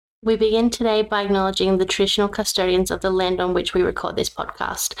We begin today by acknowledging the traditional custodians of the land on which we record this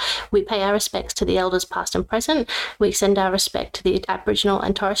podcast. We pay our respects to the elders past and present. We extend our respect to the Aboriginal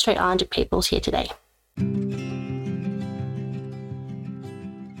and Torres Strait Islander peoples here today.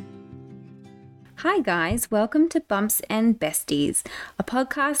 Hi guys, welcome to Bumps and Besties, a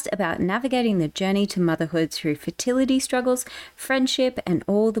podcast about navigating the journey to motherhood through fertility struggles, friendship, and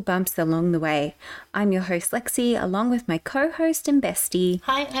all the bumps along the way. I'm your host Lexi, along with my co-host and bestie.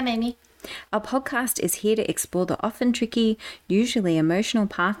 Hi, I'm Amy. Our podcast is here to explore the often tricky, usually emotional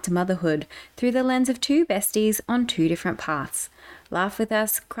path to motherhood through the lens of two besties on two different paths. Laugh with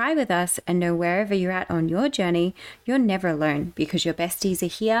us, cry with us, and know wherever you're at on your journey, you're never alone because your besties are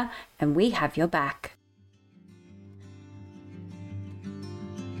here and we have your back.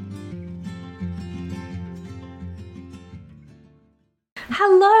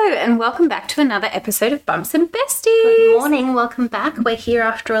 Hello and welcome back to another episode of Bumps and Besties. Good morning, welcome back. We're here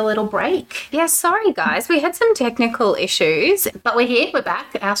after a little break. Yeah, sorry guys, we had some technical issues. But we're here, we're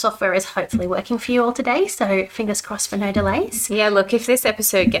back. Our software is hopefully working for you all today, so fingers crossed for no delays. Yeah, look, if this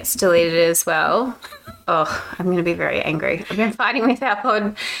episode gets deleted as well, I'm going to be very angry. I've been fighting with our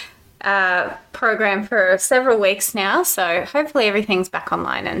pod program for several weeks now, so hopefully everything's back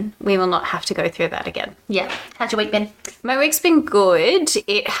online and we will not have to go through that again. Yeah. How's your week been? My week's been good.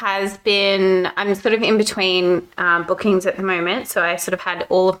 It has been, I'm sort of in between bookings at the moment, so I sort of had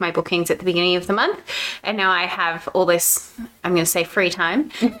all of my bookings at the beginning of the month, and now I have all this, I'm going to say free time.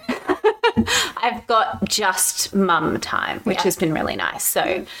 I've got just mum time, which has been really nice.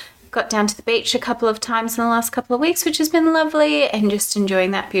 So got down to the beach a couple of times in the last couple of weeks, which has been lovely, and just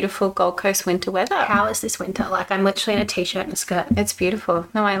enjoying that beautiful Gold Coast winter weather. How is this winter? Like, I'm literally in a t-shirt and a skirt. It's beautiful.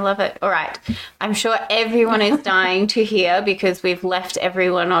 No, I love it. All right. I'm sure everyone is dying to hear because we've left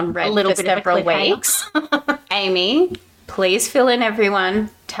everyone on red for several weeks. Amy, please fill in everyone.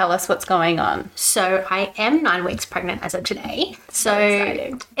 Tell us what's going on. So I am 9 weeks pregnant as of today. So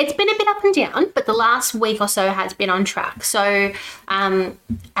exciting. It's been a bit up and down, but the last week or so has been on track. So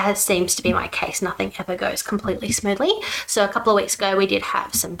as seems to be my case, nothing ever goes completely smoothly. So a couple of weeks ago, we did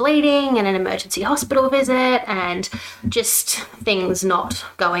have some bleeding and an emergency hospital visit and just things not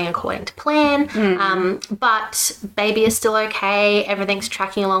going according to plan. But baby is still okay. Everything's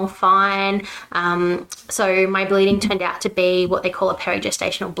tracking along fine. So my bleeding turned out to be what they call a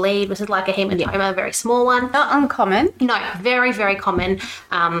perigestational bleed, which is like a hematoma, a very small one. Not uncommon. No, very, very common.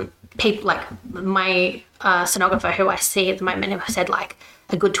 People like my sonographer who I see at the moment have said like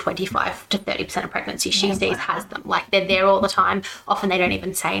a good 25 to 30% of pregnancies she sees has them. Like they're there all the time. Often they don't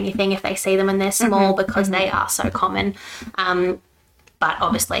even say anything if they see them and they're small because they are so common. But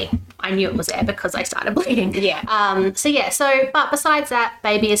obviously I knew it was there because I started bleeding. Yeah. But besides that,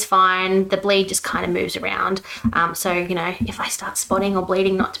 baby is fine. The bleed just kind of moves around. So, you know, if I start spotting or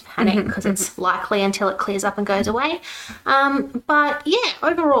bleeding, not to panic because it's likely until it clears up and goes away. But yeah,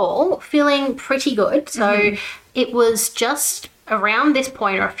 overall, feeling pretty good. So it was just around this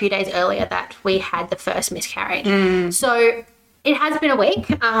point or a few days earlier that we had the first miscarriage. So it has been a week.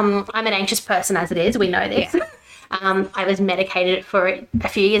 I'm an anxious person as it is. We know this. Yeah. I was medicated for it a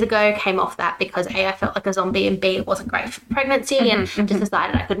few years ago, came off that because A, I felt like a zombie, and B, it wasn't great for pregnancy and just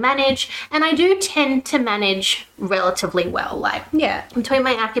decided I could manage. And I do tend to manage relatively well. Like, between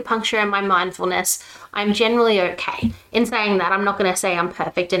my acupuncture and my mindfulness, I'm generally okay. In saying that, I'm not going to say I'm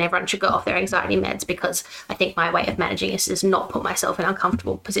perfect and everyone should go off their anxiety meds because I think my way of managing this is not put myself in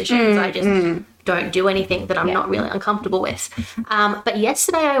uncomfortable positions. I just don't do anything that I'm not really uncomfortable with. But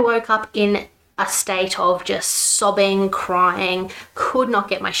yesterday I woke up in a state of just sobbing, crying, could not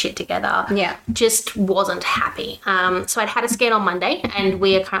get my shit together. Yeah. Just wasn't happy. So I'd had a scan on Monday and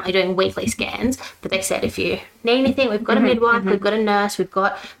we are currently doing weekly scans, but they said if you need anything, we've got a midwife, we've got a nurse, we've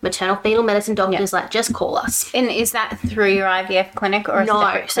got maternal fetal medicine doctors, like just call us. And is that through your IVF clinic or a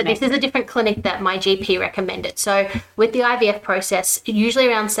separate clinic? So this is a different clinic that my GP recommended. So with the IVF process, usually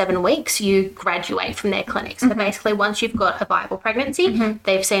around 7 weeks, you graduate from their clinic. So basically once you've got a viable pregnancy,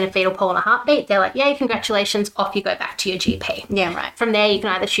 they've seen a fetal pole and a heartbeat, they're like, yay, congratulations, off you go back to your GP. Yeah, right. From there, you can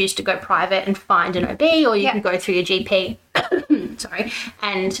either choose to go private and find an OB, or you can go through your GP,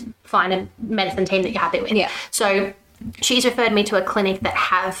 and find a medicine team that you're happy with. Yeah. So she's referred me to a clinic that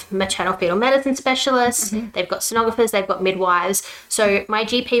have maternal fetal medicine specialists. They've got sonographers, they've got midwives. So my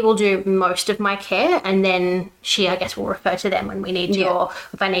GP will do most of my care, and then she, I guess, will refer to them when we need to, or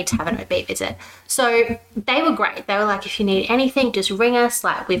if I need to have an OB visit. So they were great. They were like, if you need anything, just ring us.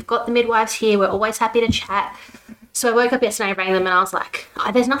 Like, we've got the midwives here. We're always happy to chat. So I woke up yesterday, I rang them and I was like,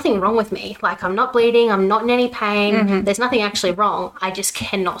 there's nothing wrong with me. Like, I'm not bleeding. I'm not in any pain. There's nothing actually wrong. I just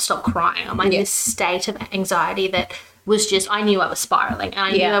cannot stop crying. I'm in this state of anxiety that was just, I knew I was spiraling and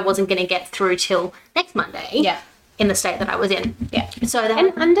I knew I wasn't going to get through till next Monday in the state that I was in. Yeah. So that,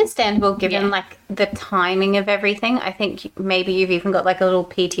 and understandable given like the timing of everything. I think maybe you've even got like a little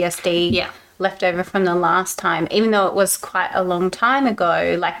PTSD left over from the last time, even though it was quite a long time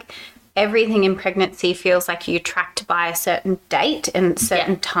ago. Like everything in pregnancy feels like you're tracked by a certain date and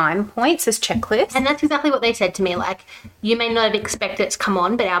certain time points as checklists. And that's exactly what they said to me. Like, you may not have expected it to come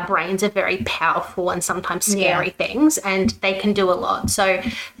on, but our brains are very powerful and sometimes scary things, and they can do a lot. So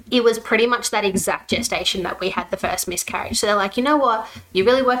it was pretty much that exact gestation that we had the first miscarriage. So they're like, you know what? You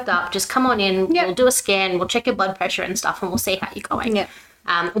really worked up. Just come on in. We'll do a scan. We'll check your blood pressure and stuff, and we'll see how you're going. Yeah.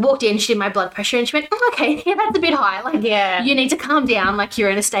 Walked in, she did my blood pressure, and she went, oh, okay, yeah, that's a bit high. Like, you need to calm down. Like,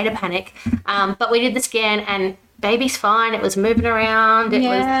 you're in a state of panic. But we did the scan, and baby's fine. It was moving around. It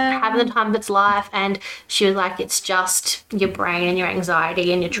was having the time of its life. And she was like, it's just your brain and your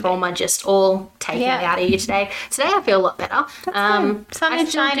anxiety and your trauma just all taking it out of you today. Today I feel a lot better. Sun I is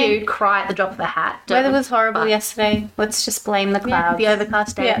still shining. do cry at the drop of a hat. Weather was horrible yesterday. Let's just blame the clouds. The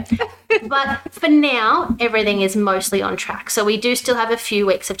overcast day. But for now, everything is mostly on track. So we do still have a few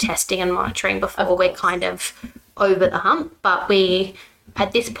weeks of testing and monitoring before we're kind of over the hump. But we,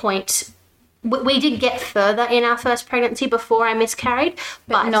 at this point, we did get further in our first pregnancy before I miscarried.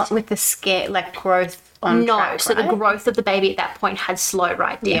 But not with the scare, like growth on track, so the growth of the baby at that point had slowed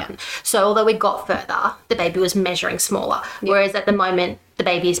right down. So although we got further, the baby was measuring smaller. Whereas at the moment, the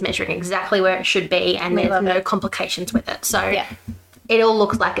baby is measuring exactly where it should be and there's no complications with it. So it all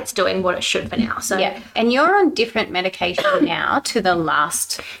looks like it's doing what it should for now. So and you're on different medication now to the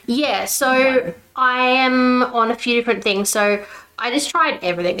last. So I am on a few different things. So I just tried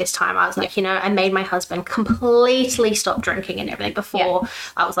everything this time. I was like, you know, I made my husband completely stop drinking and everything before.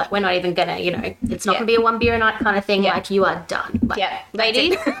 I was like, we're not even going to, you know, it's not going to be a 1 beer a night kind of thing. Like, you are done. Like,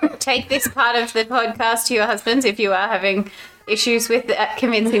 ladies, take this part of the podcast to your husbands if you are having issues with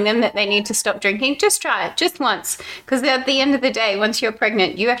convincing them that they need to stop drinking. Just try it, just once. Because at the end of the day, once you're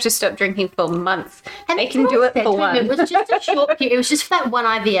pregnant, you have to stop drinking for months. And they can do it for one. It was just a short period. It was just for that one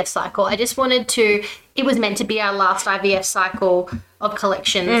IVF cycle. I just wanted to, it was meant to be our last IVF cycle of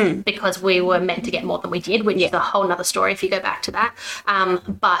collections because we were meant to get more than we did, which is a whole nother story if you go back to that.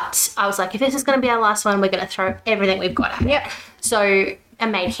 But I was like, if this is going to be our last one, we're going to throw everything we've got at it. So I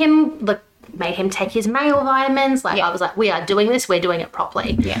made him take his male vitamins. Like, I was like, we are doing this. We're doing it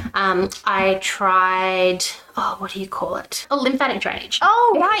properly. I tried, what do you call it? Lymphatic drainage.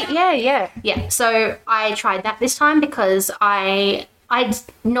 Oh, right. Yeah. So I tried that this time because I'd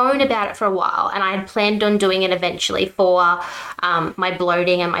known about it for a while and I had planned on doing it eventually for my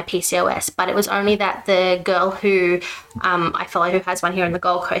bloating and my PCOS, but it was only that the girl who I follow who has one here in the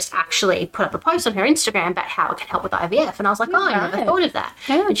Gold Coast actually put up a post on her Instagram about how it can help with IVF, and I was like, I never thought of that.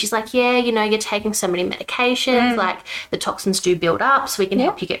 And she's like, you know, you're taking so many medications, like the toxins do build up, so we can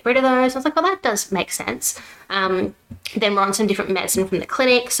help you get rid of those. I was like, well, that does make sense. Then we're on some different medicine from the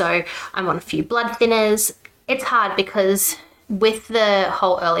clinic, so I'm on a few blood thinners. It's hard because with the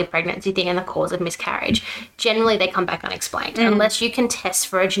whole early pregnancy thing and the cause of miscarriage, generally they come back unexplained. Unless you can test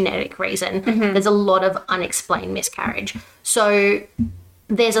for a genetic reason, there's a lot of unexplained miscarriage. So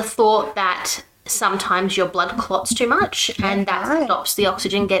there's a thought that sometimes your blood clots too much and that stops the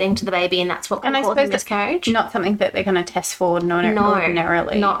oxygen getting to the baby, and that's what can cause a miscarriage. Not something that they're going to test for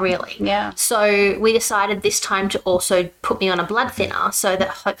ordinarily. Not really. Yeah. So we decided this time to also put me on a blood thinner so that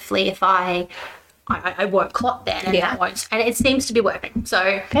hopefully if I won't clot then, and that won't. And it seems to be working.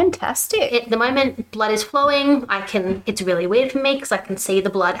 So fantastic. At the moment, blood is flowing. It's really weird for me because I can see the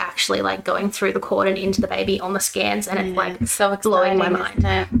blood actually like going through the cord and into the baby on the scans, and it's like so blowing my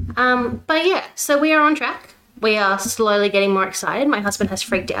mind. But yeah, so we are on track. We are slowly getting more excited. My husband has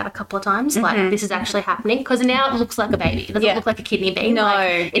freaked out a couple of times. Like, this is actually happening because now it looks like a baby. It doesn't look like a kidney bean. No,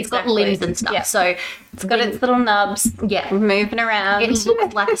 like, it's got limbs and stuff. So it's got its little nubs. Moving around. It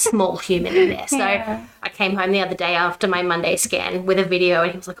looked like a small human in there. So I came home the other day after my Monday scan with a video,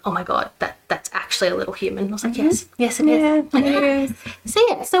 and he was like, "Oh my god, that's actually a little human." I was like, "Yes, it is." It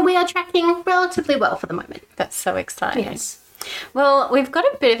is. So we are tracking relatively well for the moment. That's so exciting. Yes. Well, we've got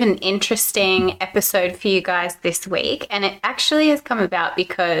a bit of an interesting episode for you guys this week, and it actually has come about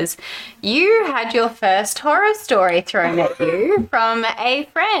because you had your first horror story thrown at you from a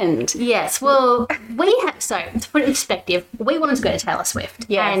friend. Yes, well, so to put it in perspective, we wanted to go to Taylor Swift,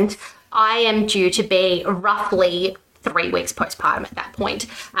 and I am due to be roughly 3 weeks postpartum at that point.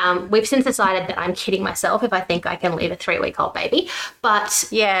 We've since decided that I'm kidding myself if I think I can leave a 3-week-old baby. But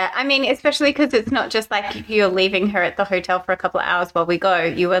yeah, I mean, especially because it's not just like you're leaving her at the hotel for a couple of hours while we go.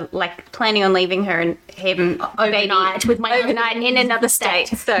 You were like planning on leaving her and him overnight with my overnight in another state.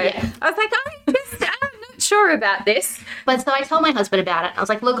 So I was like, I'm not sure about this. But so I told my husband about it. I was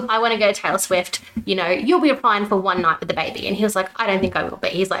like, look, I want to go to Taylor Swift. You know, you'll be fine for one night with the baby. And he was like, I don't think I will be.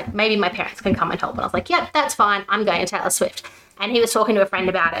 He's like, maybe my parents can come and help. And I was like, yep, that's fine. I'm going to Taylor Swift. And he was talking to a friend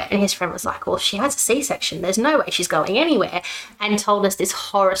about it. And his friend was like, well, she has a C-section. There's no way she's going anywhere. And told us this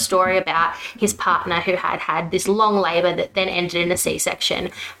horror story about his partner who had this long labour that then ended in a C-section.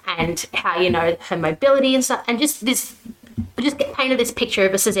 And how, you know, her mobility and stuff. And just painted this picture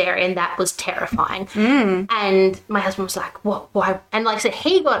of a cesarean that was terrifying. And my husband was like, what, why? And like I said,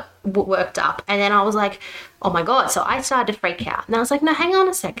 he got worked up. And then I was like, oh my God. So I started to freak out. And I was like, no, hang on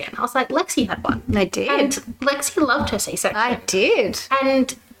a second. I was like, Lexi had one. I did. And Lexi loved her C-section. I did.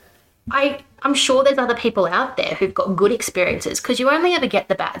 And I'm sure there's other people out there who've got good experiences because you only ever get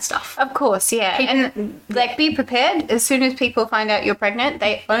the bad stuff. Of course, yeah. And like, be prepared. As soon as people find out you're pregnant,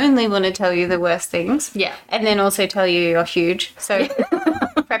 they only want to tell you the worst things. Yeah. And then also tell you you're huge. So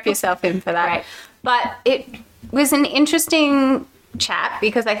prep yourself in for that. Right. But it was an interesting chat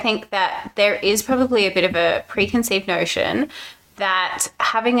because I think that there is probably a bit of a preconceived notion that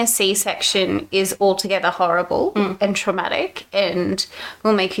having a C-section is altogether horrible and traumatic and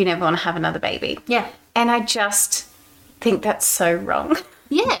will make you never want to have another baby. Yeah. And I just think that's so wrong.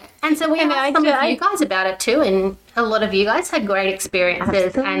 Yeah. And so we asked some of you guys about it too, and a lot of you guys had great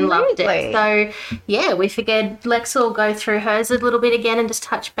experiences and loved it. So, yeah, we figured Lex will go through hers a little bit again and just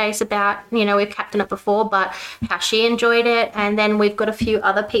touch base about, you know, we've capped on it before, but how she enjoyed it. And then we've got a few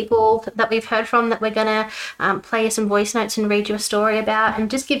other people that we've heard from that we're going to play you some voice notes and read you a story about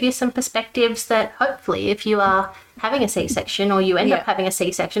and just give you some perspectives that hopefully if you are having a C-section or you end up having a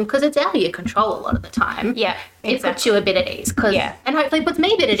C-section, because it's out of your control a lot of the time. Yeah, exactly. It puts you a bit at ease. And hopefully puts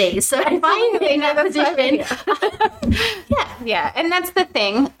me a bit at ease. So if I'm in that position. Yeah. And that's the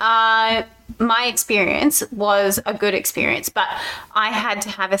thing. My experience was a good experience, but I had to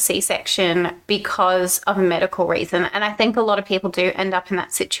have a C-section because of a medical reason. And I think a lot of people do end up in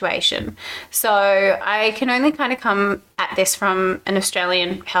that situation. So I can only kind of come at this from an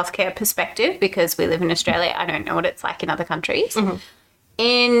Australian healthcare perspective because we live in Australia. I don't know what it's like in other countries.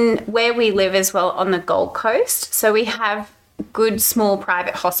 In where we live as well on the Gold Coast, so we have good small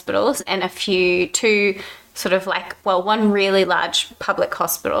private hospitals and two sort of like, well, one really large public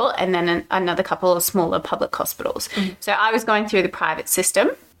hospital and then another couple of smaller public hospitals. So I was going through the private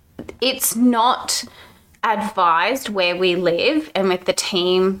system. It's not advised where we live and with the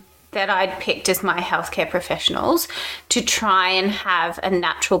team that I'd picked as my healthcare professionals to try and have a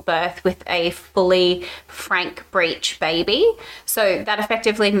natural birth with a fully frank breech baby. So that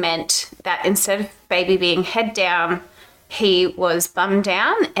effectively meant that instead of baby being head down, he was bum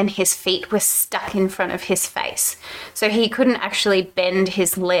down and his feet were stuck in front of his face. So he couldn't actually bend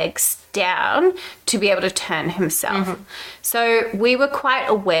his legs down to be able to turn himself. So we were quite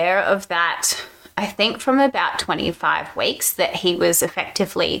aware of that, I think from about 25 weeks, that he was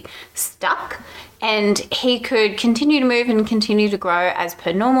effectively stuck and he could continue to move and continue to grow as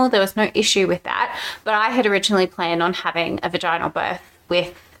per normal. There was no issue with that. But I had originally planned on having a vaginal birth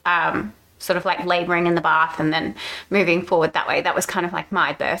with sort of like labouring in the bath and then moving forward that way. That was kind of like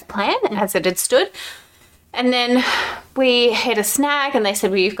my birth plan as it had stood. And then we hit a snag and they said,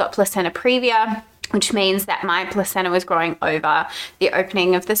 well, you've got placenta previa, which means that my placenta was growing over the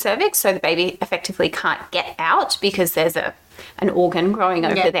opening of the cervix. So the baby effectively can't get out because there's an organ growing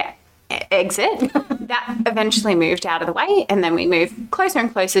over there. Exit. That eventually moved out of the way and then we moved closer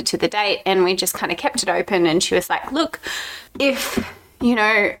and closer to the date and we just kind of kept it open. And she was like, look, if, you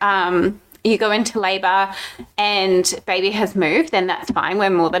know, you go into labour and baby has moved, then that's fine.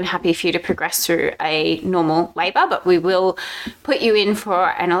 We're more than happy for you to progress through a normal labour, but we will put you in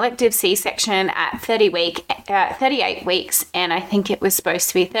for an elective C-section at 38 weeks, and I think it was supposed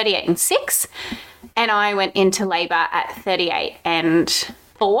to be 38 and 6, and I went into labour at 38 and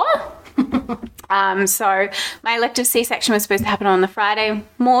 4. So my elective C-section was supposed to happen on the Friday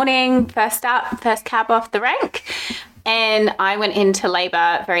morning, first cab off the rank. And I went into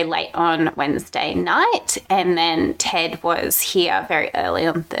labour very late on Wednesday night and then Ted was here very early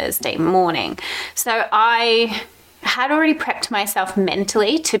on Thursday morning. So I had already prepped myself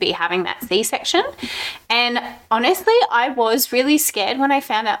mentally to be having that C-section. And honestly, I was really scared when I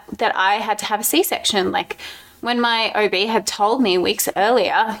found out that I had to have a C-section. Like when my OB had told me weeks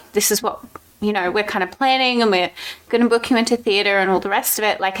earlier, this is what, you know, we're kind of planning and we're going to book you into theatre and all the rest of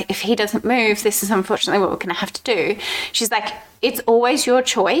it. Like, if he doesn't move, this is unfortunately what we're going to have to do. She's like, it's always your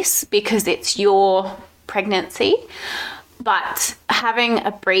choice because it's your pregnancy. But having a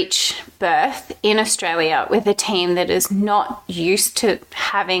breech birth in Australia with a team that is not used to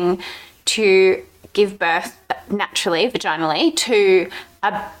having to give birth naturally, vaginally, to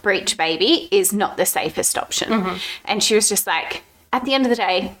a breech baby is not the safest option. And she was just like, at the end of the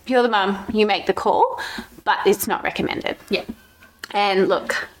day, you're the mum, you make the call, but it's not recommended. Yeah. And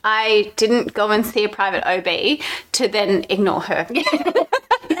look, I didn't go and see a private OB to then ignore her.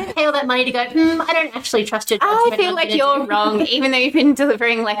 Pay all that money to go, I don't actually trust your judgment. I feel like you're wrong, even though you've been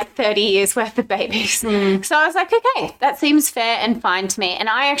delivering like 30 years worth of babies. So I was like, okay, that seems fair and fine to me. And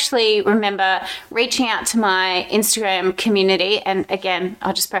I actually remember reaching out to my Instagram community. And again,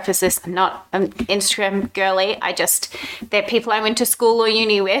 I'll just preface this, I'm not an Instagram girly. They're people I went to school or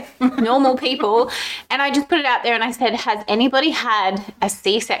uni with, normal people. And I just put it out there and I said, has anybody had a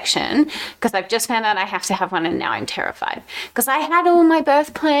C-section? Because I've just found out I have to have one and now I'm terrified. Because I had all my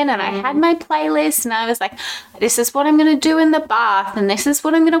birth plan and I had my playlist and I was like, this is what I'm going to do in the bath and this is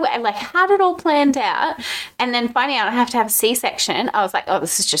what I'm going to wear. Like, had it all planned out. And then finding out I have to have a C-section, I was like, oh,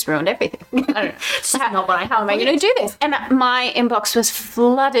 this has just ruined everything. How am I going to do this? And my inbox was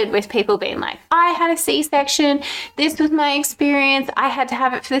flooded with people being like, I had a C-section. This was my experience. I had to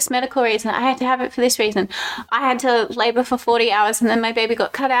have it for this medical reason. I had to have it for this reason. I had to labor for 40 hours and then my baby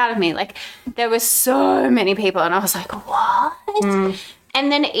got cut out of me. Like, there were so many people and I was like, what? And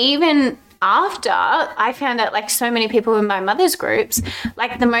then even after I found out, like, so many people in my mother's groups,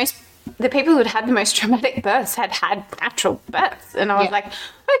 like the people who'd had the most traumatic births had natural births. And I was like,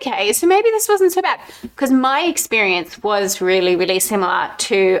 okay, so maybe this wasn't so bad. Because my experience was really, really similar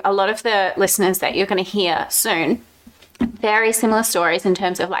to a lot of the listeners that you're going to hear soon. Very similar stories in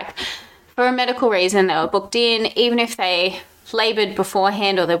terms of, like, for a medical reason, they were booked in, even if they laboured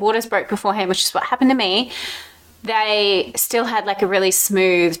beforehand or their waters broke beforehand, which is what happened to me. They still had like a really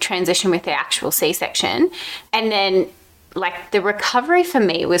smooth transition with their actual C-section. And then like the recovery for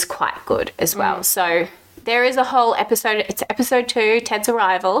me was quite good as well. So there is a whole episode, it's episode 2, Ted's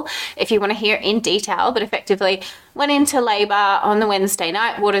arrival, if you want to hear in detail, but effectively went into labour on the Wednesday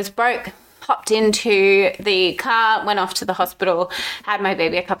night, waters broke, hopped into the car, went off to the hospital, had my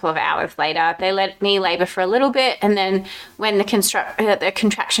baby a couple of hours later. They let me labour for a little bit, and then when the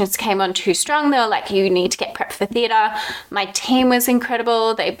contractions came on too strong, they were like, you need to get prepped for theatre. My team was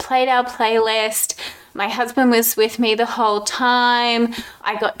incredible. They played our playlist. My husband was with me the whole time.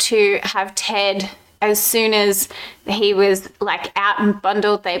 I got to have Ted. As soon as he was like out and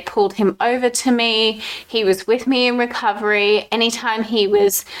bundled, they pulled him over to me. He was with me in recovery. Anytime he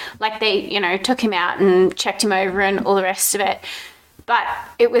was like, they, took him out and checked him over and all the rest of it. But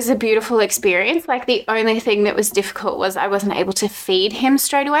it was a beautiful experience. Like, the only thing that was difficult was I wasn't able to feed him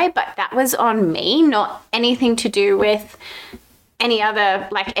straight away, but that was on me, not anything to do with any other,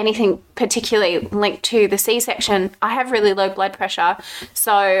 like anything particularly linked to the C-section. I have really low blood pressure.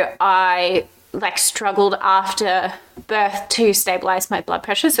 So I struggled after birth to stabilize my blood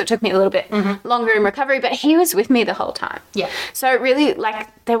pressure. So it took me a little bit longer in recovery, but he was with me the whole time. Yeah. So it really,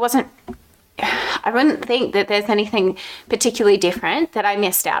 there wasn't, I wouldn't think that there's anything particularly different that I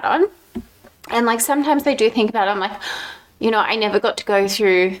missed out on. And sometimes I do think about it, I'm like, I never got to go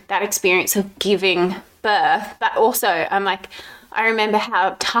through that experience of giving birth, but also I'm like, I remember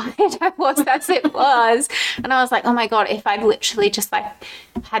how tired I was as it was. And I was like, oh my God, if I'd literally just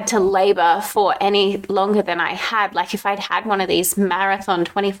had to labor for any longer than I had, if I'd had one of these marathon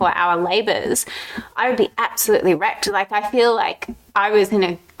 24-hour labors, I would be absolutely wrecked. I feel like I was in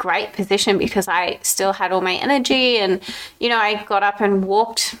a great position because I still had all my energy and, I got up and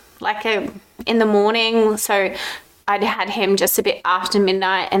walked in the morning. So I'd had him just a bit after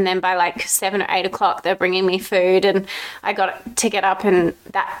midnight, and then by 7 or 8 o'clock, they're bringing me food, and I got to get up, and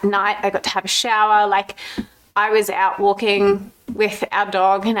that night I got to have a shower. I was out walking with our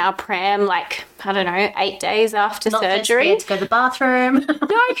dog and our pram, 8 days after surgery. Not to go to the bathroom. No,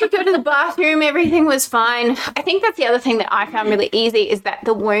 I could go to the bathroom. Everything was fine. I think that's the other thing that I found really easy is that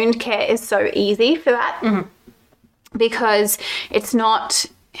the wound care is so easy for that because it's not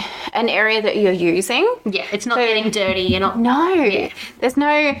an area that you're using. Yeah, it's not getting dirty. You're not. No, there's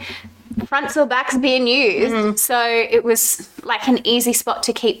no fronts or backs being used. So it was an easy spot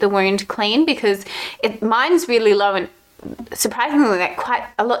to keep the wound clean because mine's really low and surprisingly quite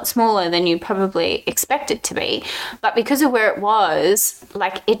a lot smaller than you probably expect it to be. But because of where it was,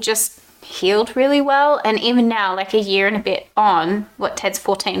 it just healed really well. And even now, a year and a bit on, Ted's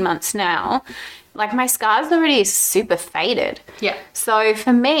 14 months now, my scar's already super faded. Yeah. So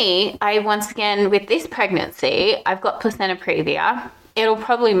for me, I once again, with this pregnancy, I've got placenta previa. It'll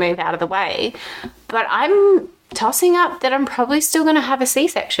probably move out of the way. But I'm tossing up that I'm probably still going to have a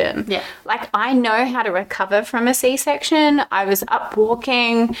C-section. Yeah. I know how to recover from a C-section. I was up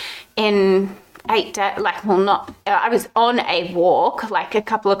walking in 8 days, like, well, not, I was on a walk, like a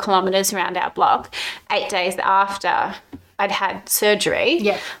couple of kilometres around our block, 8 days after I'd had surgery.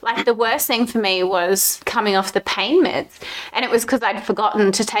 Yeah. Like, the worst thing for me was coming off the pain meds. And it was because I'd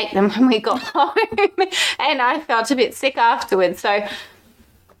forgotten to take them when we got home. And I felt a bit sick afterwards. So,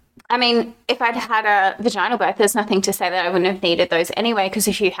 I mean, if I'd had a vaginal birth, there's nothing to say that I wouldn't have needed those anyway, because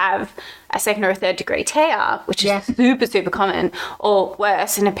if you have a second or a third degree tear, which is super, super common, or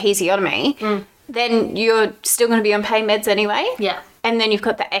worse, an episiotomy, then you're still going to be on pain meds anyway. Yeah. And then you've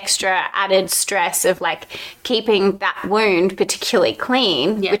got the extra added stress of, like, keeping that wound particularly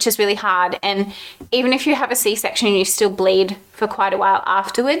clean, which is really hard. And even if you have a C-section, you still bleed for quite a while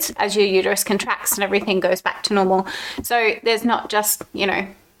afterwards as your uterus contracts and everything goes back to normal. So there's not just, you know,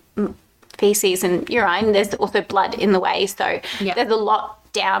 feces and urine, there's also blood in the way. So there's a lot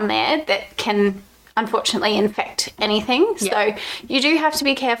down there that can unfortunately infect anything. So you do have to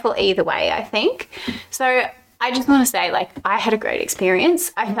be careful either way, I think. So I just want to say, like, I had a great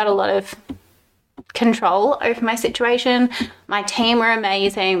experience. I had a lot of control over my situation. My team were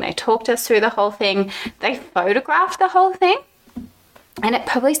amazing. They talked us through the whole thing. They photographed the whole thing. And it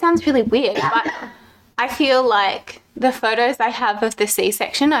probably sounds really weird, but I feel like the photos I have of the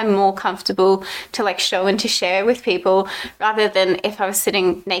C-section, I'm more comfortable to, like, show and to share with people rather than if I was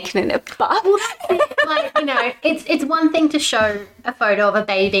sitting naked in a bath. Like, you know, it's one thing to show a photo of a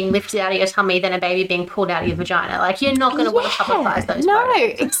baby being lifted out of your tummy than a baby being pulled out of your vagina. Like, you're not going to want to publicise those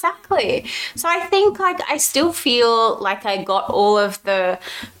photos. Exactly. So I think, like, I still feel like I got all of the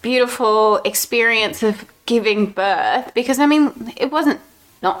beautiful experience of giving birth because, I mean, it wasn't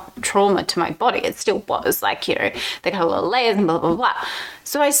not trauma to my body. It still was, like, you know, they got a lot of layers and blah, blah, blah.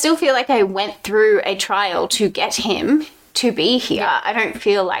 So I still feel like I went through a trial to get him to be here. I don't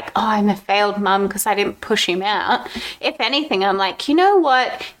feel like, oh, I'm a failed mum because I didn't push him out. If anything, I'm like, you know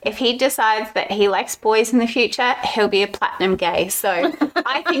what? If he decides that he likes boys in the future, he'll be a platinum gay. So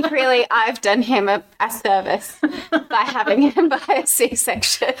I think really I've done him a service by having him by a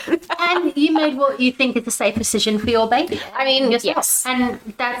C-section. And you made what you think is a safe decision for your baby. I mean, yourself. yes. And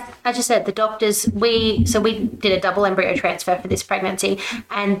that's, as you said, the doctors, we did a double embryo transfer for this pregnancy.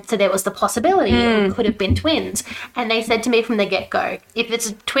 And so there was the possibility it could have been twins. And they said to me from the get-go, if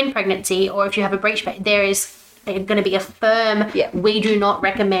it's a twin pregnancy or if you have a breech baby, there is going to be a firm, we do not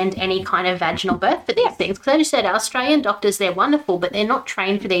recommend any kind of vaginal birth for these things. Because as you said, our Australian doctors, they're wonderful, but they're not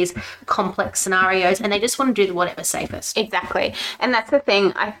trained for these complex scenarios and they just want to do whatever's safest. Exactly. And that's the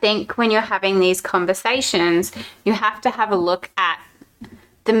thing. I think when you're having these conversations, you have to have a look at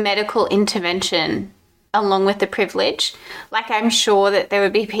the medical intervention along with the privilege. Like, I'm sure that there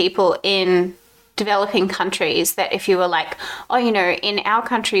would be people in developing countries that if you were like, oh, you know, in our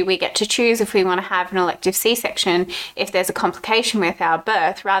country we get to choose if we want to have an elective C-section if there's a complication with our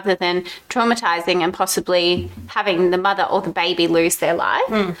birth, rather than traumatizing and possibly having the mother or the baby lose their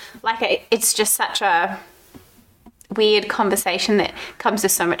life. Like, it's just such a weird conversation that comes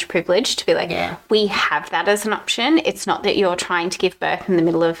with so much privilege to be like, we have that as an option. It's not that you're trying to give birth in the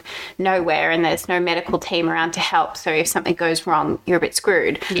middle of nowhere and there's no medical team around to help, so if something goes wrong you're a bit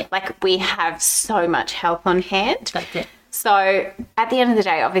screwed. Like, we have so much help on hand. That's it. So at the end of the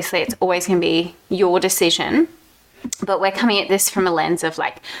day, obviously it's always going to be your decision, but we're coming at this from a lens of,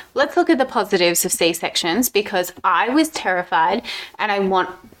 like, let's look at the positives of C-sections, because I was terrified and I want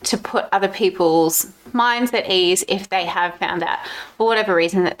to put other people's minds at ease if they have found out for whatever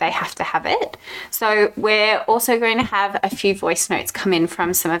reason that they have to have it. So we're also going to have a few voice notes come in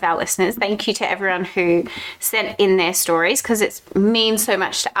from some of our listeners. Thank you to everyone who sent in their stories, because it means so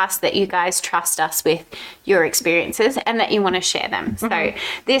much to us that you guys trust us with your experiences and that you want to share them. So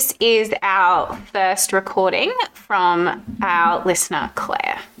this is our first recording from our listener,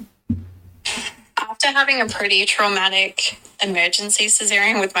 Claire. After having a pretty traumatic emergency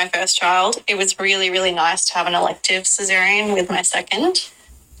cesarean with my first child, it was really, really nice to have an elective cesarean with my second.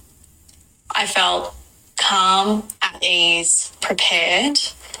 I felt calm, at ease, prepared,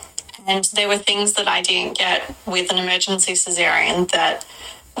 and there were things that I didn't get with an emergency cesarean that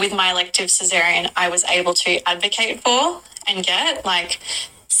with my elective cesarean I was able to advocate for and get, like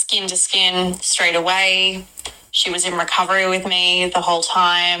skin to skin straight away. She was in recovery with me the whole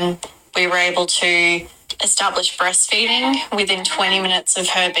time. We were able to establish breastfeeding within 20 minutes of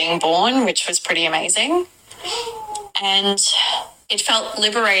her being born, which was pretty amazing. And it felt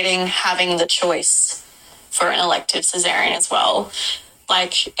liberating having the choice for an elective cesarean as well.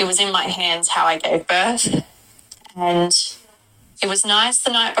 Like, it was in my hands how I gave birth. And it was nice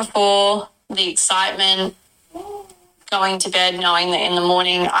the night before, the excitement, going to bed knowing that in the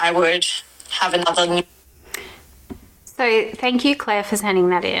morning I would have another. So thank you, Claire, for sending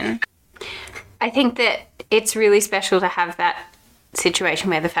that in. I think that it's really special to have that situation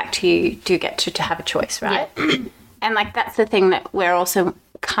where the fact you do get to have a choice, right? Yeah. And like that's the thing that we're also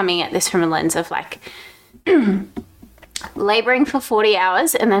coming at this from a lens of like laboring for 40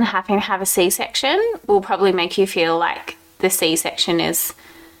 hours and then having to have a C-section will probably make you feel like the C-section is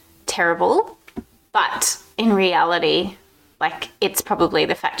terrible. But in reality, like it's probably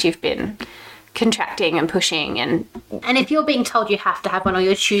the fact you've been contracting and pushing and if you're being told you have to have one or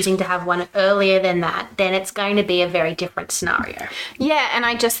you're choosing to have one earlier than that, then it's going to be a very different scenario. yeah, and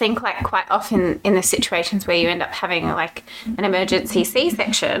I just think like quite often in the situations where you end up having like an emergency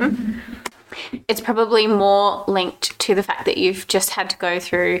C-section, it's probably more linked to the fact that you've just had to go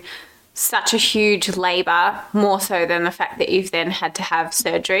through such a huge labour, more so than the fact that you've then had to have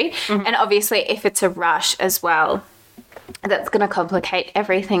surgery. And obviously if it's a rush as well, that's going to complicate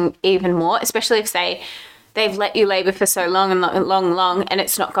everything even more, especially if, say, they've let you labour for so long and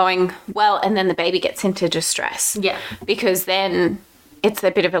it's not going well and then the baby gets into distress. Yeah. Because then it's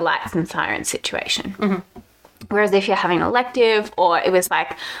a bit of a lights and sirens situation. Whereas if you're having an elective or it was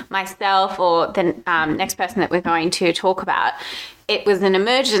like myself or the next person that we're going to talk about, it was an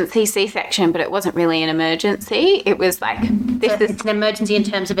emergency C-section, but it wasn't really an emergency. It was like, It's an emergency in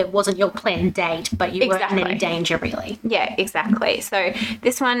terms of it wasn't your planned date, but you weren't in Exactly. any danger really. Yeah, exactly. So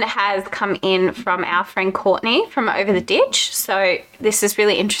this one has come in from our friend Courtney from Over the Ditch. So this is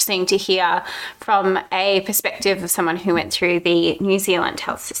really interesting to hear from a perspective of someone who went through the New Zealand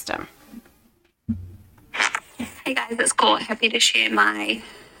health system. Hey guys, it's Court. Happy to share my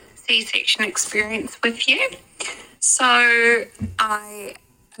C-section experience with you. So I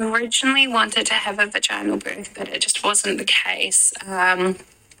originally wanted to have a vaginal birth, but it just wasn't the case.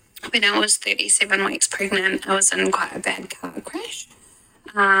 When I was 37 weeks pregnant, I was in quite a bad car crash,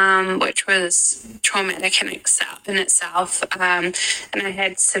 which was traumatic in itself. And I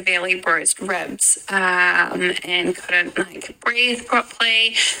had severely bruised ribs and couldn't breathe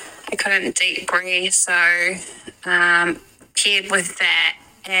properly. I couldn't deep breathe, so paired with that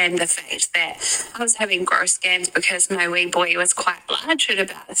and the fact that I was having growth scans because my wee boy was quite large at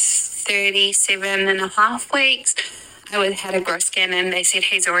about 37 and a half weeks. I had a growth scan and they said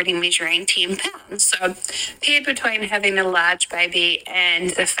he's already measuring 10 pounds. So paired between having a large baby and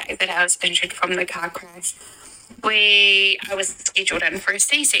the fact that I was injured from the car crash, I was scheduled in for a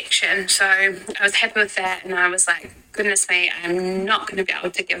C-section. So I was happy with that and I was like, goodness me, I'm not going to be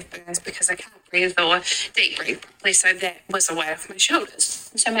able to give birth because I can't breathe or deep breathe properly. So that was a weight off my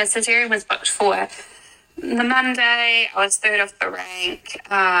shoulders. So my cesarean was booked for the Monday. I was third off the rank,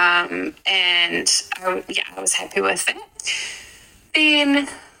 and I was happy with that. Then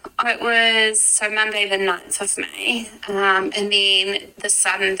it was Monday the 9th of May, and then the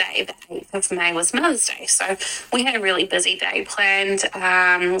Sunday the 8th of May was Mother's Day. So we had a really busy day planned.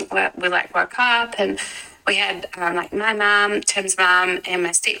 We woke up and we had my mum, Tim's mum, and my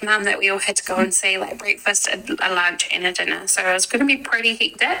stepmom that we all had to go and see, breakfast, a lunch, and a dinner. So it was going to be pretty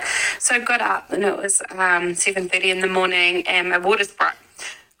hectic. So I got up and it was 7:30 in the morning, and my waters broke.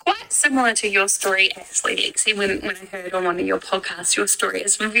 Quite similar to your story, actually, Lexi. When I heard on one of your podcasts, your story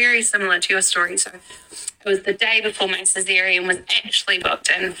is very similar to your story. So it was the day before my cesarean was actually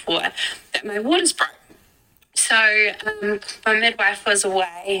booked in for that my waters broke. So my midwife was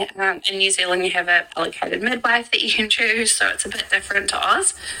away. In New Zealand, you have an allocated midwife that you can choose, so it's a bit different to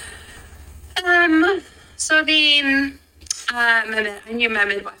Oz. So then I knew my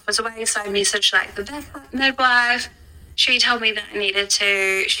midwife was away, so I messaged the backup midwife. She told me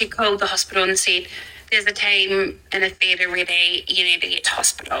that she called the hospital and said, there's a team in a theatre ready, you need to get to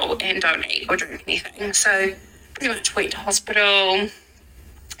hospital and don't eat or drink anything. So pretty much went to hospital.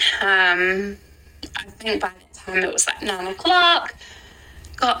 I think by that time it was 9 o'clock.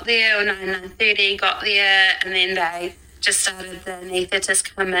 Got there, or 9:30, got there, and then they just started the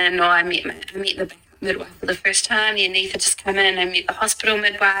anaesthetist come in, or I met the backup midwife for the first time. The anaesthetist come in, I met the hospital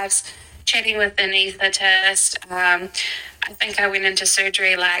midwives, chatting with the anaesthetist. I think I went into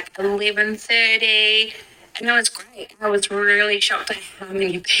surgery 11:30, and it was great. I was really shocked at how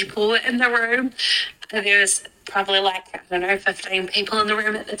many people were in the room. There was probably 15 people in the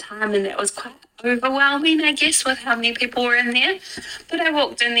room at the time, and that was quite overwhelming, I guess, with how many people were in there. But I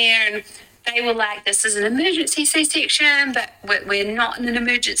walked in there and they were like, this is an emergency C-section, but we're not in an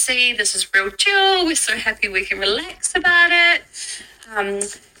emergency. This is real chill. We're so happy we can relax about it. And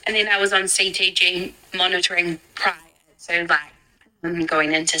then I was on CTG monitoring prior. So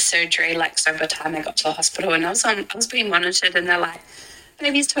going into surgery, so by the time I got to the hospital and I was being monitored, and they're like,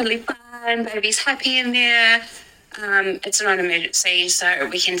 baby's totally fine, baby's happy in there. It's not an emergency, so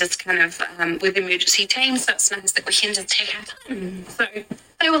we can just kind of, with emergency teams, so it's nice that we can just take our time. So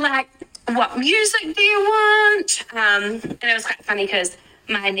they were like, what music do you want? And it was quite funny because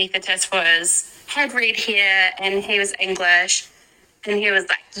my anaesthetist was had red hair and he was English and he was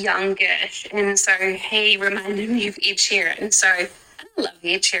like youngish. And so he reminded me of Ed Sheeran. So I love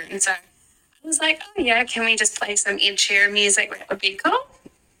Ed Sheeran. So I was like, oh yeah, can we just play some Ed Sheeran music? That would be cool.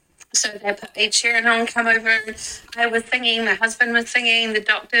 So they put Ed Sheeran on, come over. I was singing, my husband was singing, the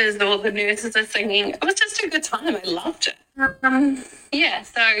doctors, all the nurses are singing. It was just a good time. I loved it. Yeah,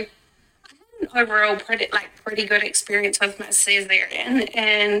 so I had an overall pretty good experience with my cesarean,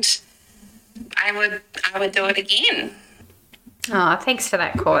 and I would do it again. Oh, thanks for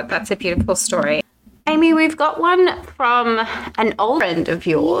that, Court. That's a beautiful story. Amy, we've got one from an old friend of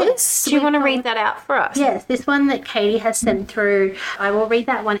yours. Yes, Do you want to read that out for us? Yes, this one that Katie has sent through, I will read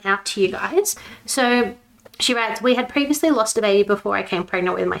that one out to you guys. So she writes, we had previously lost a baby before I came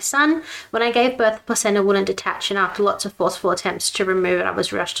pregnant with my son. When I gave birth, the placenta wouldn't detach, and after lots of forceful attempts to remove it, I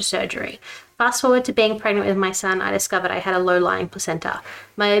was rushed to surgery. Fast forward to being pregnant with my son, I discovered I had a low-lying placenta.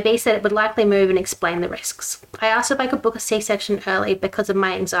 My OB said it would likely move and explain the risks. I asked if I could book a C-section early because of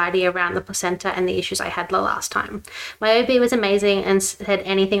my anxiety around the placenta and the issues I had the last time. My OB was amazing and said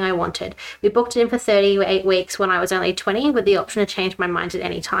anything I wanted. We booked it in for 38 weeks when I was only 20 with the option to change my mind at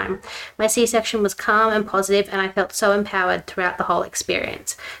any time. My C-section was calm and positive and I felt so empowered throughout the whole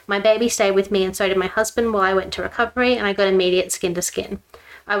experience. My baby stayed with me and so did my husband while I went to recovery and I got immediate skin to skin.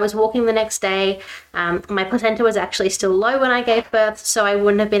 I was walking the next day. My placenta was actually still low when I gave birth, so I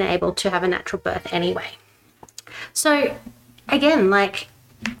wouldn't have been able to have a natural birth anyway. So, again, like,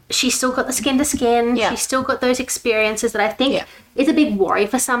 she's still got the skin to skin. Yeah. She's still got those experiences that I think is a big worry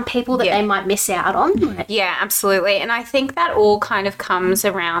for some people that they might miss out on. Yeah, absolutely. And I think that all kind of comes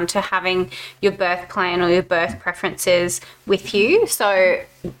around to having your birth plan or your birth preferences with you. So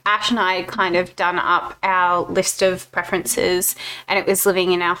Ash and I kind of done up our list of preferences, and it was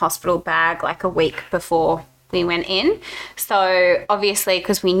living in our hospital bag like a week before we went in. So obviously,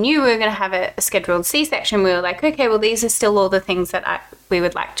 because we knew we were going to have a scheduled C-section, we were like, okay, well, these are still all the things that we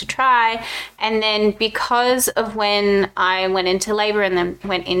would like to try. And then because of when I went into labor and then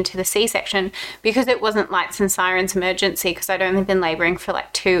went into the C-section, because it wasn't lights and sirens emergency, because I'd only been laboring for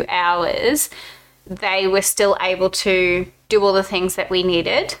like 2 hours, they were still able to do all the things that we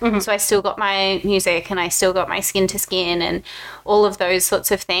needed. So I still got my music and I still got my skin to skin and all of those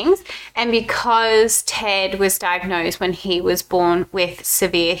sorts of things. And because Ted was diagnosed when he was born with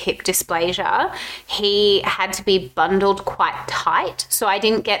severe hip dysplasia, he had to be bundled quite tight. So I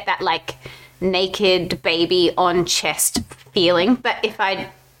didn't get that like naked baby on chest feeling. But if I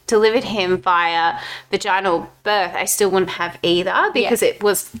delivered him via vaginal birth, I still wouldn't have either because it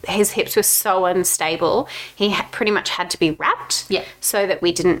was, his hips were so unstable. He pretty much had to be wrapped so that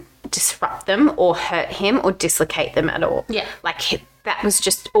we didn't disrupt them or hurt him or dislocate them at all. Like that was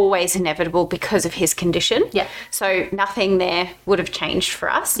just always inevitable because of his condition. So nothing there would have changed for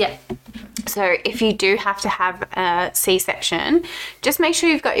us. So if you do have to have a C-section, just make sure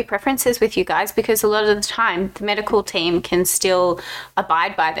you've got your preferences with you guys, because a lot of the time the medical team can still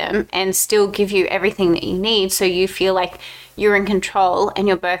abide by them and still give you everything that you need so you feel like you're in control and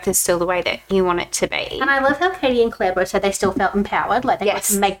your birth is still the way that you want it to be. And I love how Katie and Claire both said they still felt empowered, like they got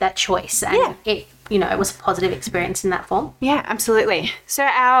to make that choice. And it, you know, it was a positive experience in that form. Yeah, absolutely. So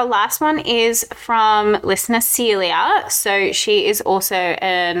our last one is from listener Celia. So she is also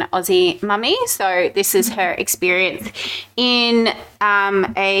an Aussie mummy. So this is her experience in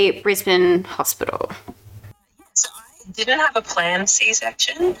a Brisbane hospital. So I didn't have a planned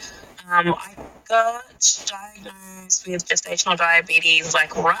C-section. I got diagnosed with gestational diabetes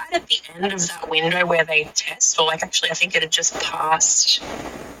like right at the end of that window where they test, or like actually I think it had just passed.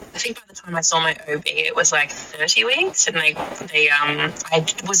 I think by the time I saw my OB, it was like 30 weeks, and I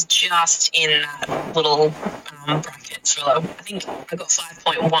was just in that little bracket. So I think I got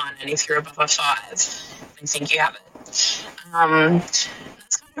 5.1, and if you're above a 5, I think you have it. That's kind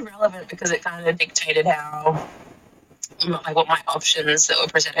of relevant because it kind of dictated how, like, what my options that were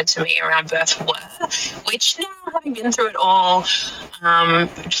presented to me around birth were, which now, having been through it all, and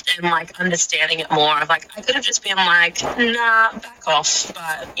like understanding it more, of like I could have just been like, nah, back off,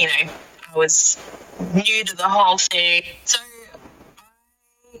 but you know, I was new to the whole thing. So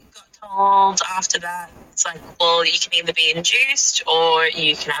I got told after that, it's like, well, you can either be induced or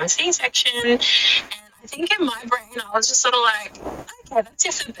you can have a C-section. And I think in my brain, I was just sort of like, okay, that's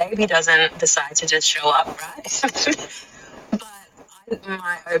if the baby doesn't decide to just show up, right? But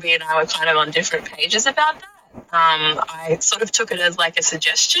my OB and I were kind of on different pages about that. I sort of took it as like a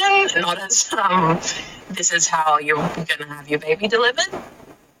suggestion, not as this is how you're going to have your baby delivered.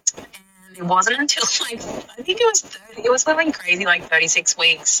 And it wasn't until like I think it was something crazy like 36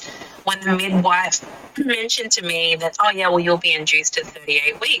 weeks when the midwife mentioned to me that, oh yeah, well, you'll be induced at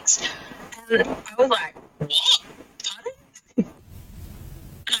 38 weeks. And I was like, what? Pardon? And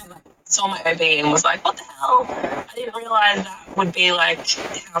I like saw my OB and was like, what the hell? I didn't realize that would be like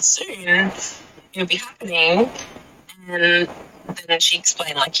how soon it would be happening. And then she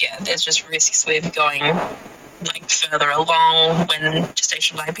explained like, yeah, there's just risks with going like further along when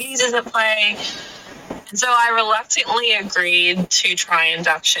gestational diabetes is at play. And so I reluctantly agreed to try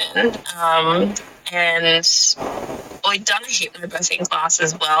induction. And I'd done a hypnobirthing class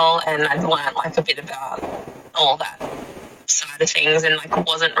as well, and I'd learned like a bit about all that side of things and like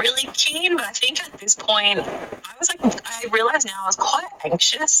wasn't really keen. But I think at this point I realized now I was quite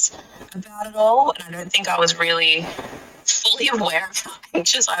anxious about it all, and I don't think I was really fully aware of how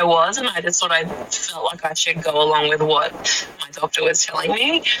anxious I was, and I just thought I felt like I should go along with what my doctor was telling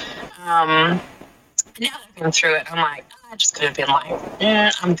me. Now that I've been through it, I'm like, I just could have been like,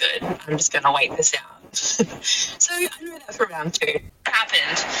 I'm good. I'm just going to wait this out. So I know that for round 2. What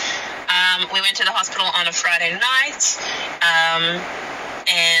happened? We went to the hospital on a Friday night,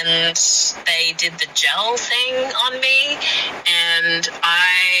 and they did the gel thing on me, and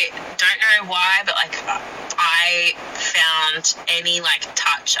I don't know why, but like I found any like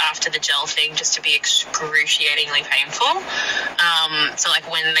touch after the gel thing just to be excruciatingly painful. So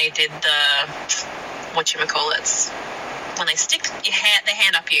like when they did the when they stick their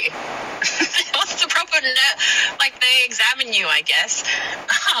hand up you. What's the proper like they examine you, I guess.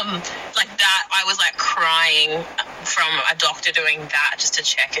 Like that, I was like crying from a doctor doing that just to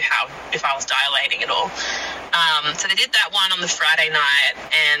check if I was dilating at all. So they did that one on the Friday night,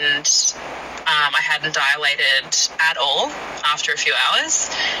 and I hadn't dilated at all after a few hours.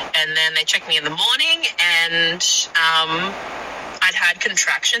 And then they checked me in the morning, and I'd had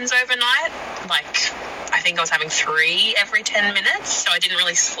contractions overnight. Like, I think I was having 3 every 10 minutes, so I didn't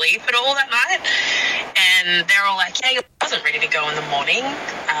really sleep at all that night. And they're all like, yeah, I wasn't ready to go in the morning.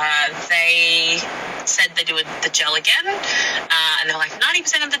 They said they do the gel again, and they're like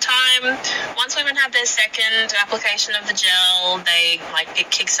 90% of the time, once women have their second application of the gel, it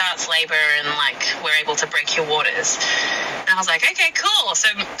kickstarts labor and like we're able to break your waters. And I was like, okay, cool. So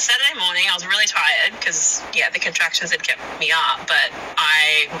Saturday morning, I was really tired because the contractions had kept me up, but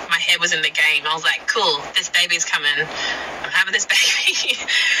my head was in the game. I was like, cool, this baby's coming. I'm having this baby.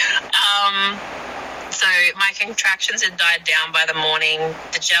 So my contractions had died down by the morning.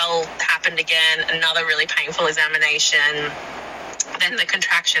 The gel happened again, another really painful examination. Then the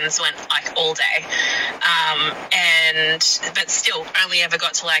contractions went like all day. But still only ever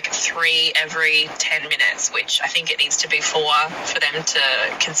got to like 3 every 10 minutes, which I think it needs to be 4 for them to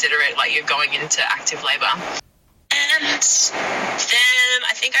consider it like you're going into active labor. And then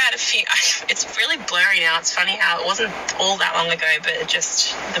I think I had a few, it's really blurry now. It's funny how it wasn't all that long ago, but it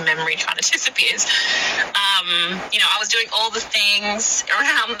just, the memory kind of disappears. I was doing all the things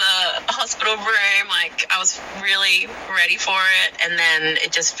around the hospital room. Like, I was really ready for it. And then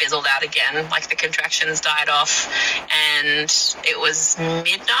it just fizzled out again. Like, the contractions died off. And it was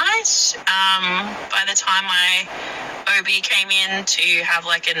midnight by the time my OB came in to have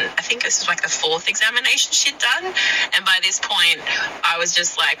I think this was like the 4th examination she'd done. And by this point, I was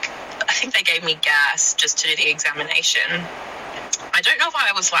just like, I think they gave me gas just to do the examination. I don't know if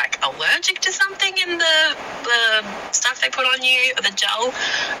I was like allergic to something in the stuff they put on you, the gel.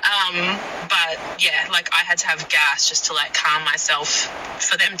 But yeah, like I had to have gas just to like calm myself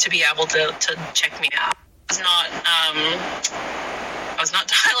for them to be able to check me out. I was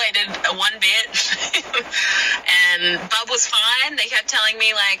not dilated one bit. And Bub was fine. They kept telling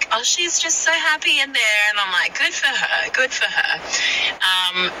me like, oh, she's just so happy in there. And I'm like, good for her.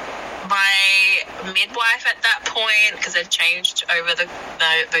 My midwife at that point, because they've changed over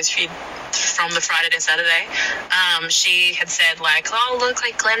those few from the Friday to Saturday, she had said like, oh, look,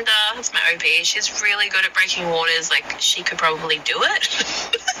 like Glenda, that's my OB, she's really good at breaking waters, like she could probably do it.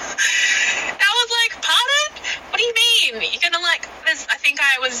 I was like, pardon? What do you mean? You're gonna like this? I think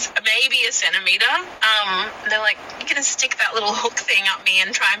I was maybe a centimeter. They're like, you're gonna stick that little hook thing up me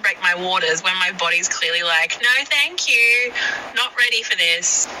and try and break my waters when my body's clearly like, no, thank you, not ready for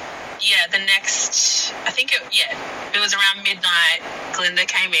this. Yeah, the next, I think it was around midnight. Glinda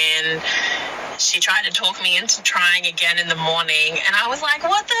came in. She tried to talk me into trying again in the morning, and I was like,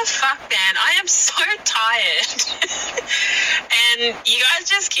 what the fuck, man? I am so tired. And you guys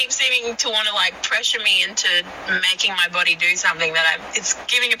just keep seeming to want to like pressure me into making my body do something that it's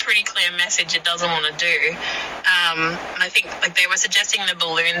giving a pretty clear message it doesn't want to do. And I think like they were suggesting the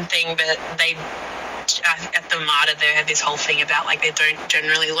balloon thing, but they at the MARTA they had this whole thing about like they don't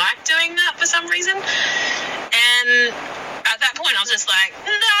generally like doing that for some reason. And at that point I was just like,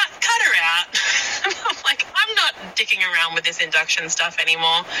 nah, cut her out. I'm like, I'm not dicking around with this induction stuff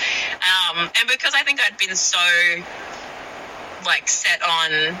anymore. And because I think I'd been so like set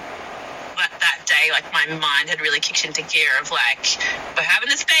on that day, like my mind had really kicked into gear of like, we're having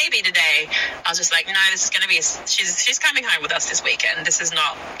this baby today. I was just like, no, this is going to be, she's coming home with us this weekend. This is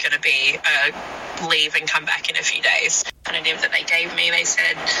not going to be a leave and come back in a few days. Alternative that they gave me, they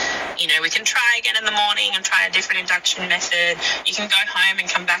said, you know, we can try again in the morning and try a different induction method. You can go home and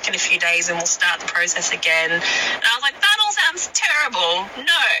come back in a few days and we'll start the process again. And I was like, that all sounds terrible.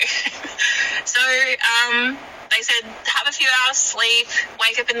 No. So, they said, have a few hours sleep,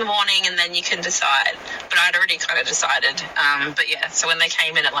 wake up in the morning, and then you can decide. But I'd already kind of decided. But yeah, so when they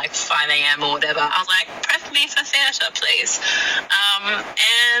came in at like 5 a.m. or whatever, I was like, prep me for theatre, please.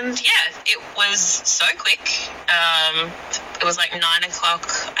 And yeah, it was so quick. It was like 9 o'clock.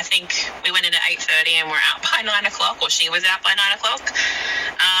 I think we went in at 8:30 and we're out by 9 o'clock, or she was out by 9 o'clock.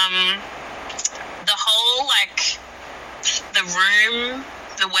 The whole, like, the room,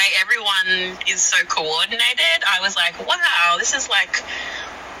 the way everyone is so coordinated, I was like, wow, this is like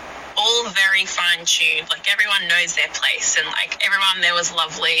all very fine-tuned. Like everyone knows their place, and like everyone there was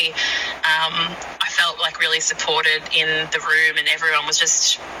lovely. I felt like really supported in the room, and everyone was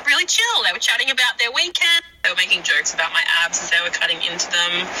just really chill. They were chatting about their weekend. They were making jokes about my abs as they were cutting into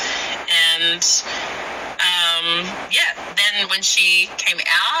them. And yeah, then when she came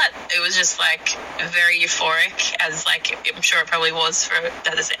out, it was just like very euphoric, as like I'm sure it probably was for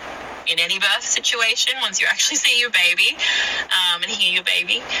that is in any birth situation once you actually see your baby and hear your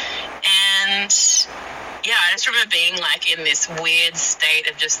baby. And yeah, I just remember being like in this weird state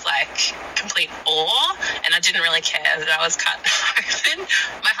of just like complete awe, and I didn't really care that I was cut open.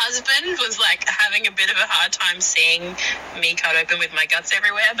 My husband was like having a bit of a hard time seeing me cut open with my guts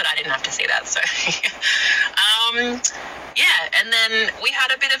everywhere, but I didn't have to see that. So yeah, and then we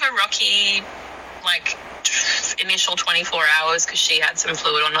had a bit of a rocky like initial 24 hours because she had some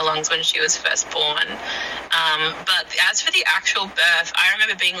fluid on her lungs when she was first born. But as for the actual birth, I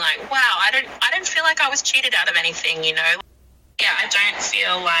remember being like, wow, I don't feel like I was cheated out of anything, you know. Yeah, I don't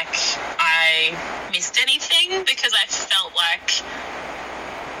feel like I missed anything, because I felt like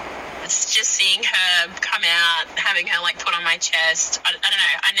just seeing her come out, having her like put on my chest, I don't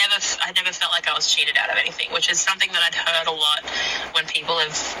know, I never felt like I was cheated out of anything, which is something that I'd heard a lot when people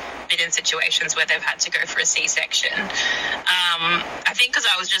have been in situations where they've had to go for a C-section. I think because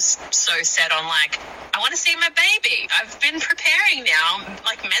I was just so set on like, I want to see my baby. I've been preparing now,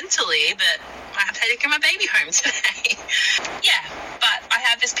 like mentally, that I have taken my baby home today. Yeah, but I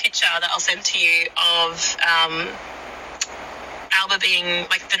have this picture that I'll send to you of Alba being,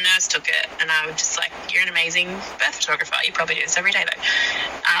 like, the nurse took it, and I was just like, you're an amazing birth photographer. You probably do this every day, though.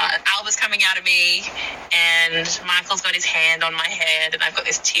 Alba's coming out of me, and Michael's got his hand on my head, and I've got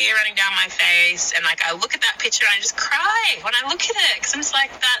this tear running down my face, and, like, I look at that picture, and I just cry when I look at it, because I'm just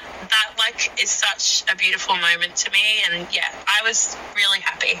like, that, like, is such a beautiful moment to me, and, yeah, I was really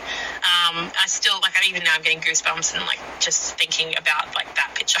happy. I still, like, even now I'm getting goosebumps and, like, just thinking about, like,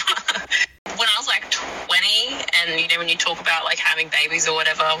 that picture. When I was like 20, and you know, when you talk about like having babies or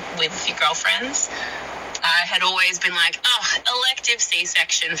whatever with your girlfriends, I had always been like, oh, elective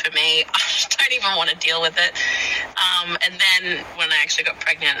C-section for me. I don't even want to deal with it. And then when I actually got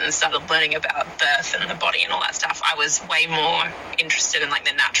pregnant and started learning about birth and the body and all that stuff, I was way more interested in like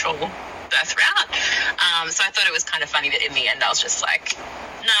the natural birth route. So I thought it was kind of funny that in the end I was just like,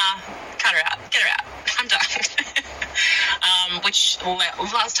 nah, cut her out, get her out, I'm done. Which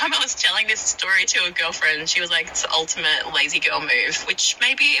last time I was telling this story to a girlfriend, she was like, it's the ultimate lazy girl move, which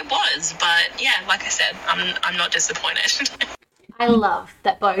maybe it was, but yeah, like I said, I'm not disappointed. I love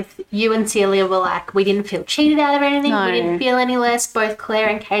that both you and Celia were like, we didn't feel cheated out of anything. No. We didn't feel any less. Both Claire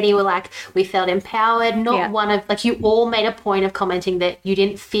and Katie were like, we felt empowered. Not one of, like, you all made a point of commenting that you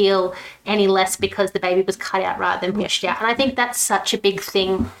didn't feel any less because the baby was cut out rather than pushed out. And I think that's such a big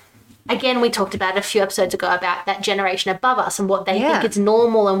thing. Again, we talked about it a few episodes ago about that generation above us and what they think is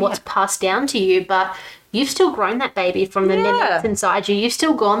normal and what's passed down to you. But you've still grown that baby from the nest inside you. You've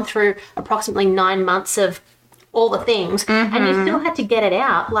still gone through approximately 9 months of all the things, and you still had to get it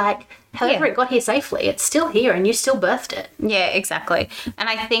out. Like, however it got here safely, it's still here and you still birthed it. Yeah, exactly. And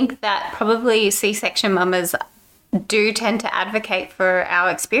I think that probably C-section mamas do tend to advocate for our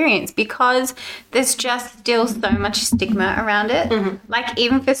experience because there's just still so much stigma around it. Like,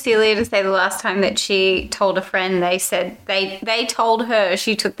 even for Celia to say the last time that she told a friend, they said they told her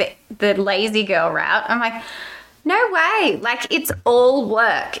she took the lazy girl route. I'm like, No way. Like, it's all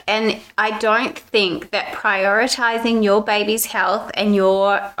work. And I don't think that prioritizing your baby's health and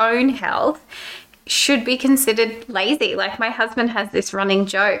your own health should be considered lazy. Like, my husband has this running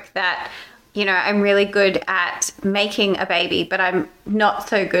joke that, you know, I'm really good at making a baby, but I'm not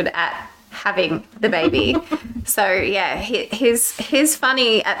so good at having the baby. So yeah, his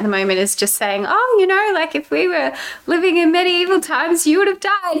funny at the moment is just saying, oh, you know, like if we were living in medieval times, you would have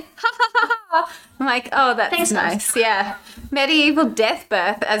died. I'm like, oh, that's Thanks, nice. Yeah. Medieval death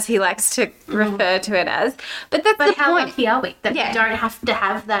birth, as he likes to refer to it as. But that's the How point. lucky are we that Yeah. we don't have to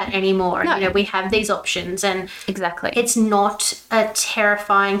have that anymore? No. You know, we have these options, and Exactly. it's not a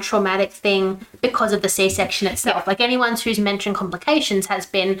terrifying, traumatic thing because of the C-section itself. Like, anyone who's mentioned complications has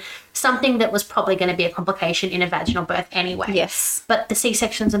been something that was probably going to be a complication in a vaginal birth anyway. Yes. But the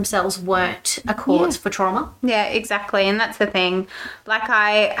C-sections themselves weren't a cause for trauma. Yeah, exactly. And that's the thing. Like,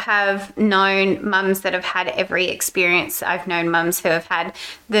 I have known mums that have had every experience. I've known mums who have had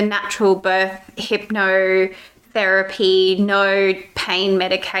the natural birth, hypnotherapy, no pain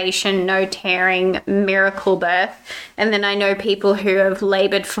medication, no tearing, miracle birth. And then I know people who have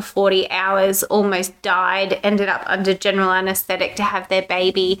laboured for 40 hours, almost died, ended up under general anaesthetic to have their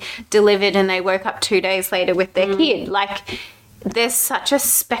baby delivered, and they woke up 2 days later with their kid. Like, there's such a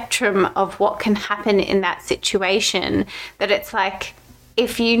spectrum of what can happen in that situation that it's like,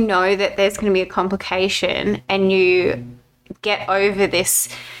 if you know that there's going to be a complication and you get over this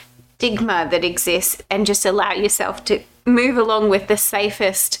stigma that exists and just allow yourself to move along with the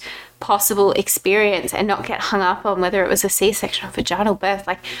safest possible experience and not get hung up on whether it was a C-section or vaginal birth.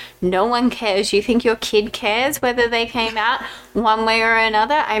 Like, no one cares. You think your kid cares whether they came out one way or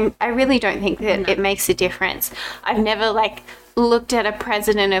another? I really don't think that it makes a difference. I've never looked at a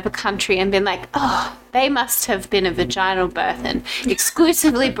president of a country and been like, oh, they must have been a vaginal birth and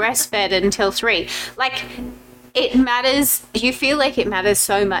exclusively breastfed until 3. Like, it matters. You feel like it matters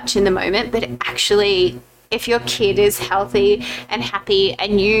so much in the moment, but actually, if your kid is healthy and happy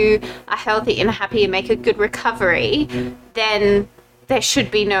and you are healthy and happy and make a good recovery, then there should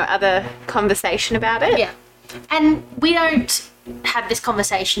be no other conversation about it. Yeah. And we don't have this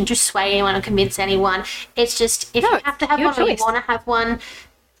conversation to sway anyone or convince anyone. It's just, if you have to have your one or you choice. want to have one,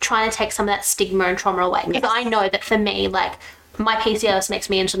 trying to take some of that stigma and trauma away. Because I know that for me, like, my PCOS makes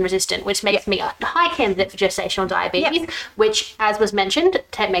me insulin resistant, which makes me a high candidate for gestational diabetes, which, as was mentioned,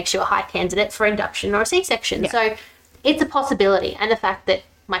 makes you a high candidate for induction or a C-section. So it's a possibility. And the fact that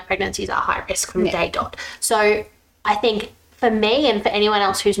my pregnancies are high risk from day dot. So I think for me and for anyone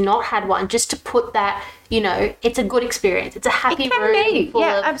else who's not had one, just to put that, you know, it's a good experience. It's a happy room full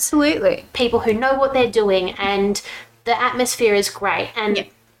of absolutely. people who know what they're doing, and the atmosphere is great. And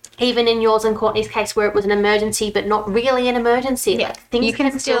even in yours and Courtney's case, where it was an emergency but not really an emergency, like, things You can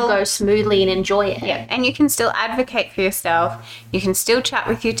still still go smoothly and enjoy it. Yeah, and you can still advocate for yourself. You can still chat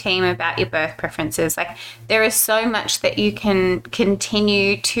with your team about your birth preferences. Like, there is so much that you can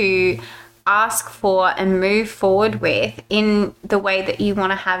continue to ask for and move forward with in the way that you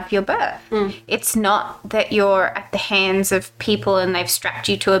want to have your birth. It's not that you're at the hands of people and they've strapped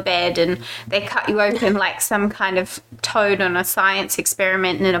you to a bed and they cut you open like some kind of toad on a science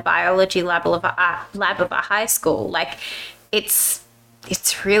experiment in a biology lab of a high school. Like, it's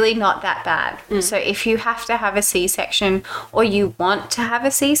really not that bad. So if you have to have a C-section or you want to have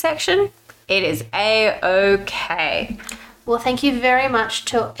a C-section, it is A-okay. Well, thank you very much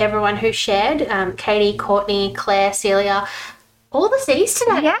to everyone who shared. Katie, Courtney, Claire, Celia, all the C's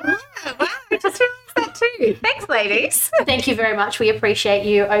today. Yeah, wow, I just realised that too. Thanks, ladies. Thank you very much. We appreciate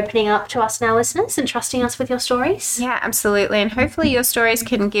you opening up to us and our listeners and trusting us with your stories. Yeah, absolutely. And hopefully your stories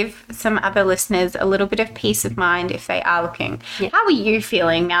can give some other listeners a little bit of peace of mind if they are looking. Yeah. How are you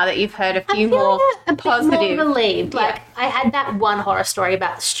feeling now that you've heard a few I feel more a bit positive? more relieved. Like, I had that one horror story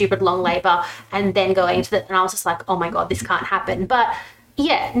about the stupid long labour, and then going into it, and I was just like, oh my God, this can't happen. But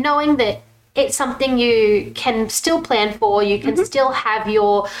yeah, knowing that it's something you can still plan for, you can still have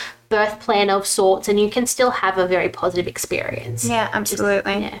your birth plan of sorts, and you can still have a very positive experience. Yeah,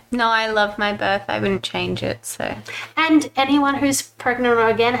 absolutely. yeah. No, I love my birth. I wouldn't change it. So And anyone who's pregnant or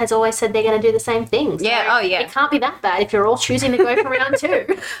again has always said they're going to do the same thing. So Yeah, oh, yeah. It can't be that bad if you're all choosing to go for round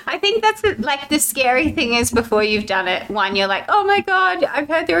 2. I think that's like the scary thing is before you've done it, one, you're like, oh my God, I've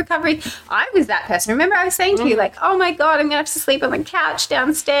heard the recovery. I was that person. Remember I was saying to you, like, oh my God, I'm going to have to sleep on the couch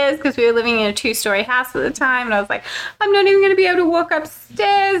downstairs because we were living in a 2-story house at the time. And I was like, I'm not even going to be able to walk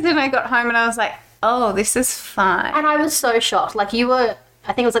upstairs. And I got home and I was like, oh, this is fine. And I was so shocked. Like, you were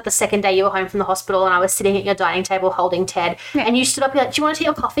I think it was like the second day you were home from the hospital, and I was sitting at your dining table holding Ted, and you stood up, you're like, do you want to take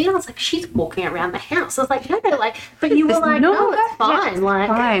your coffee? And I was like, she's walking around the house. I was like, no, like, but you were like, no, it's fine. It's like,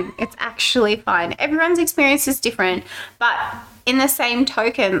 fine. It's actually fine. Everyone's experience is different, but in the same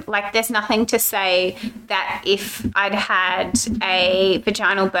token, like, there's nothing to say that if I'd had a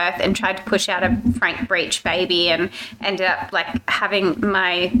vaginal birth and tried to push out a frank breech baby and ended up like having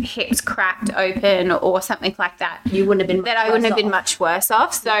my hips cracked open or something like that, you wouldn't have been that I wouldn't have been much worse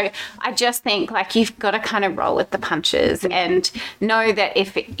off. So I just think like you've got to kind of roll with the punches and know that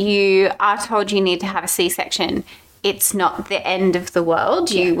if you are told you need to have a C-section, it's not the end of the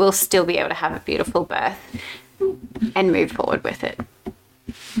world. You will still be able to have a beautiful birth and move forward with it.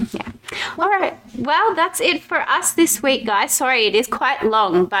 Yeah. All right. Well, that's it for us this week, guys. Sorry, it is quite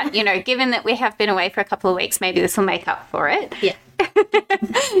long, but, you know, given that we have been away for a couple of weeks, maybe this will make up for it. Yeah.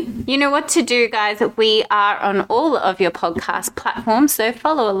 You know what to do, guys. We are on all of your podcast platforms, so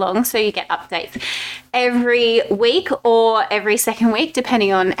follow along so you get updates every week or every second week,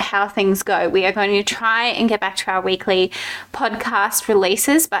 depending on how things go. We are going to try and get back to our weekly podcast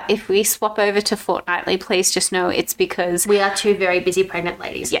releases, but if we swap over to fortnightly, please just know it's because we are two very busy pregnant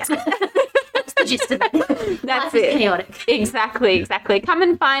ladies. Yes. That's the gist of it. That's Life is it. chaotic. Exactly. Come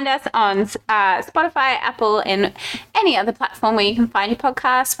and find us on Spotify, Apple, and any other platform where you can find your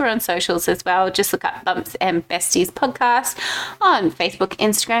podcasts. We're on socials as well. Just look up Bumps and Besties Podcast on Facebook,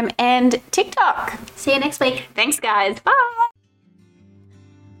 Instagram, and TikTok. See you next week. Thanks, guys. Bye.